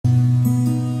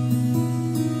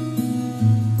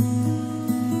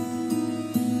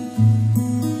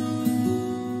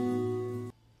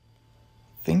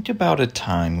about a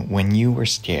time when you were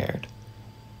scared.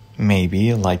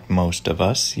 Maybe, like most of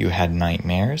us, you had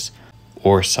nightmares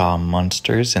or saw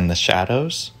monsters in the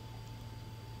shadows.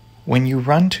 When you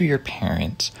run to your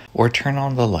parents or turn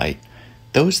on the light,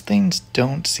 those things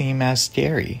don't seem as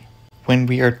scary. When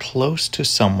we are close to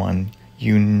someone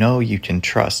you know you can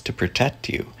trust to protect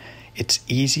you, it's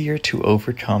easier to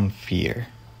overcome fear.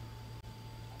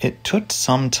 It took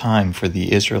some time for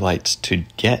the Israelites to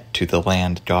get to the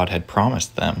land God had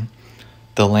promised them,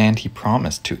 the land He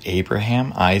promised to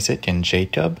Abraham, Isaac, and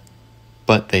Jacob,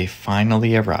 but they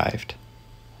finally arrived.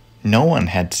 No one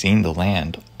had seen the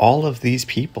land. All of these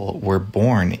people were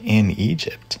born in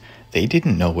Egypt. They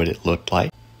didn't know what it looked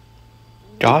like.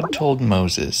 God told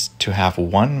Moses to have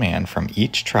one man from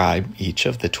each tribe, each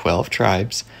of the 12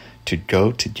 tribes, to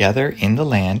go together in the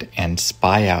land and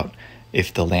spy out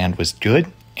if the land was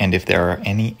good and if there are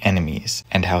any enemies,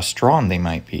 and how strong they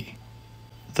might be.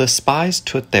 The spies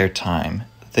took their time.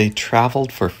 They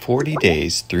traveled for 40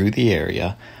 days through the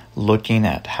area, looking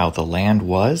at how the land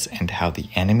was and how the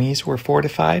enemies were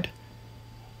fortified.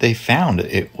 They found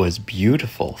it was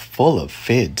beautiful, full of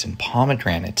figs and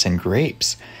pomegranates and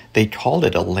grapes. They called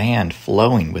it a land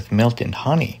flowing with milk and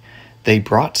honey. They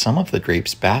brought some of the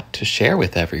grapes back to share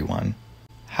with everyone.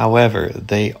 However,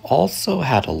 they also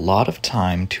had a lot of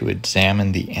time to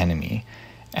examine the enemy,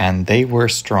 and they were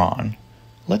strong.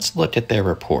 Let's look at their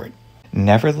report.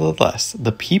 Nevertheless,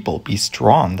 the people be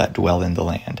strong that dwell in the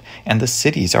land, and the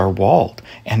cities are walled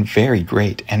and very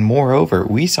great. And moreover,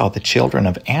 we saw the children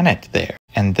of Anak there,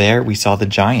 and there we saw the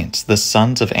giants, the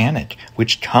sons of Anak,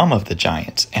 which come of the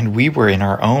giants, and we were in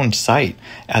our own sight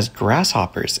as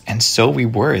grasshoppers, and so we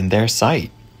were in their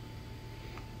sight.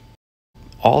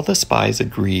 All the spies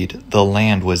agreed the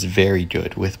land was very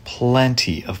good, with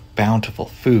plenty of bountiful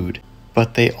food,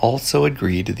 but they also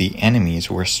agreed the enemies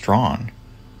were strong.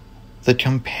 The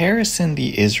comparison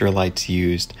the Israelites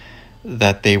used,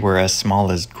 that they were as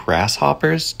small as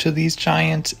grasshoppers to these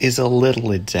giants, is a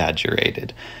little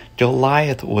exaggerated.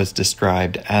 Goliath was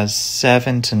described as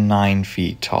 7 to 9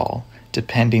 feet tall,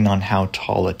 depending on how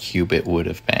tall a cubit would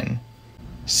have been.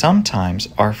 Sometimes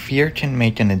our fear can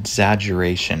make an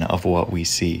exaggeration of what we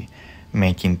see,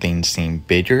 making things seem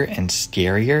bigger and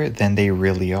scarier than they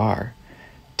really are.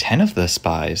 10 of the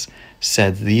spies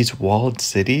said these walled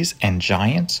cities and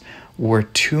giants were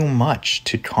too much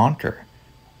to conquer,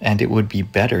 and it would be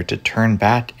better to turn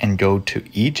back and go to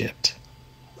Egypt.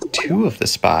 2 of the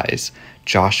spies,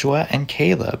 Joshua and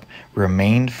Caleb,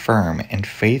 remained firm and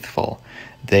faithful.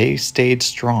 They stayed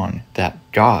strong that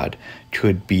God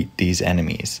could beat these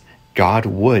enemies. God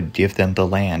would give them the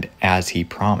land as He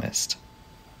promised.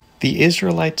 The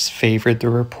Israelites favored the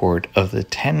report of the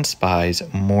 10 spies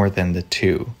more than the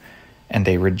 2, and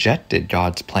they rejected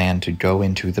God's plan to go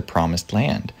into the promised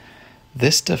land.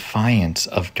 This defiance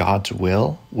of God's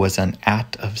will was an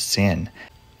act of sin,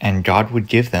 and God would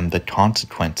give them the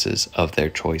consequences of their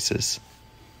choices.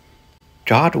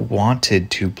 God wanted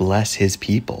to bless His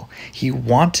people. He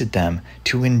wanted them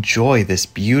to enjoy this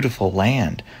beautiful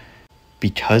land.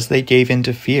 Because they gave in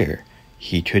to fear,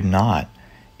 He could not.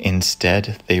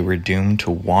 Instead, they were doomed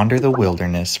to wander the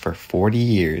wilderness for 40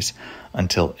 years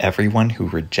until everyone who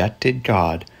rejected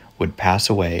God would pass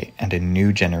away and a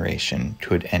new generation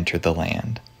could enter the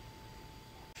land.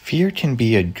 Fear can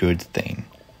be a good thing,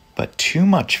 but too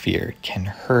much fear can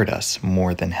hurt us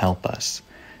more than help us.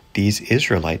 These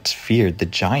Israelites feared the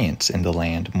giants in the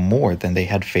land more than they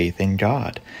had faith in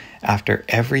God. After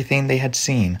everything they had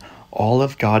seen, all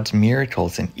of God's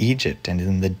miracles in Egypt and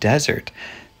in the desert,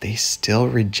 they still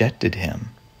rejected Him.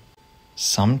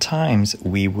 Sometimes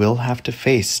we will have to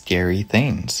face scary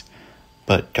things,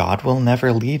 but God will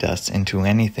never lead us into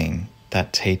anything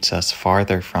that takes us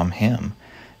farther from Him.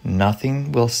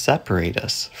 Nothing will separate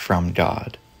us from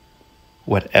God.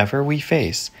 Whatever we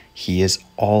face, He is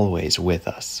always with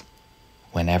us.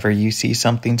 Whenever you see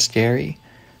something scary,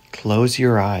 close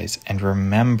your eyes and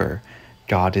remember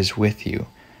God is with you.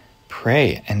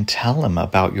 Pray and tell Him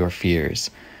about your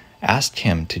fears. Ask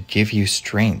Him to give you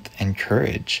strength and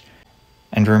courage.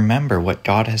 And remember what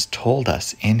God has told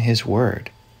us in His Word.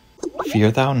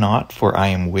 Fear thou not, for I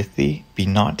am with thee. Be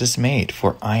not dismayed,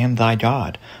 for I am thy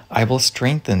God. I will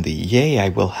strengthen thee, yea, I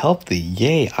will help thee,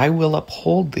 yea, I will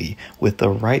uphold thee with the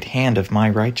right hand of my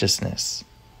righteousness.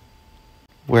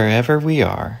 Wherever we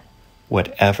are,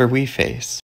 whatever we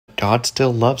face, God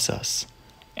still loves us,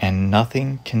 and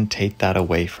nothing can take that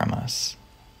away from us.